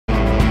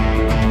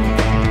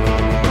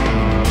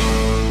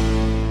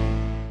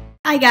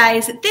Hi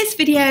guys, this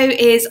video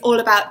is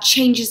all about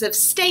changes of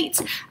state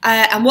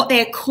and what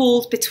they are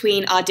called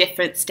between our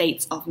different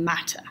states of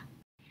matter.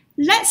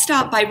 Let's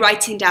start by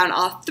writing down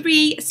our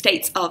three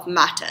states of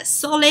matter: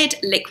 solid,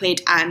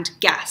 liquid and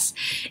gas.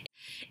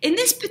 In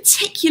this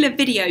particular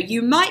video,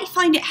 you might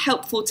find it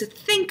helpful to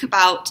think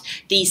about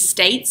these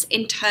states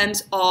in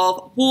terms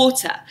of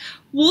water.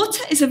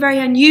 Water is a very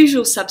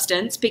unusual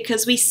substance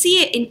because we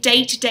see it in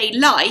day-to-day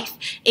life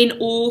in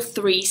all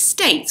three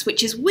states,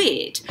 which is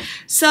weird.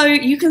 So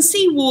you can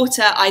see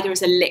water either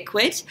as a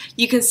liquid,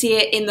 you can see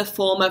it in the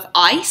form of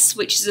ice,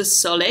 which is a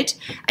solid,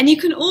 and you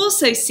can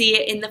also see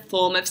it in the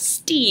form of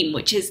steam,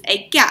 which is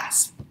a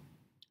gas.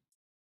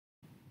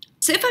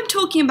 So if I'm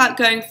talking about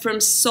going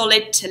from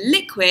solid to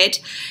liquid,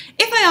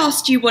 if I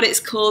asked you what it's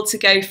called to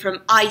go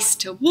from ice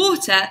to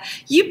water,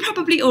 you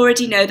probably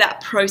already know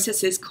that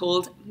process is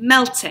called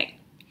melting.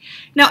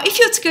 Now, if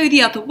you're to go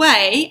the other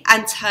way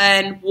and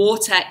turn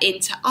water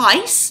into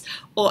ice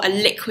or a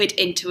liquid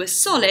into a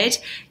solid,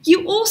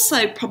 you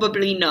also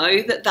probably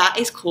know that that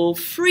is called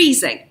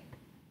freezing.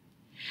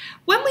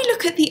 When we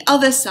look at the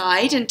other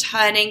side and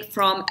turning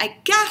from a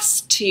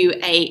gas to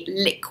a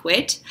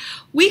liquid,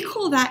 we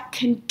call that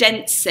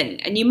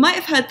condensing. And you might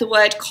have heard the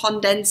word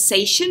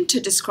condensation to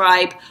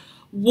describe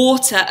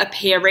water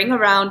appearing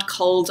around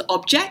cold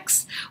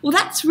objects. Well,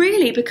 that's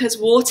really because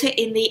water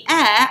in the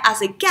air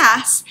as a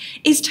gas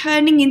is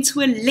turning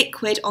into a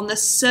liquid on the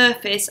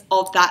surface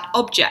of that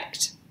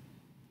object.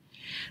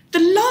 The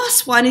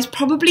last one is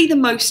probably the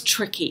most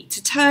tricky,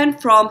 to turn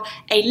from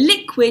a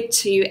liquid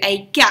to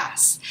a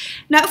gas.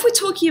 Now, if we're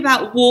talking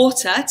about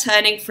water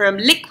turning from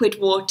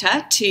liquid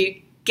water to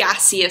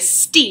gaseous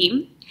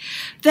steam,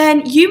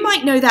 then you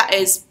might know that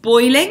as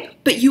boiling,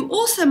 but you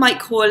also might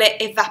call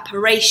it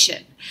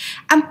evaporation.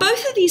 And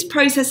both of these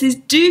processes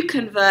do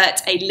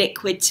convert a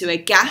liquid to a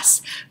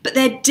gas, but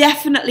they're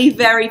definitely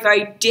very,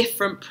 very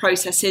different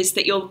processes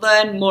that you'll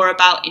learn more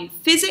about in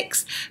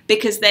physics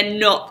because they're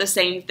not the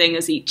same thing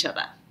as each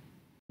other.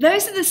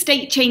 Those are the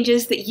state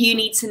changes that you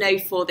need to know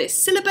for this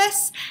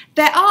syllabus.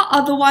 There are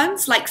other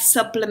ones like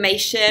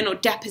sublimation or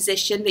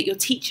deposition that your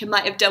teacher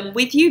might have done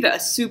with you that are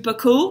super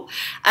cool,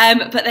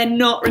 but they're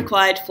not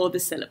required for the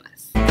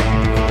syllabus.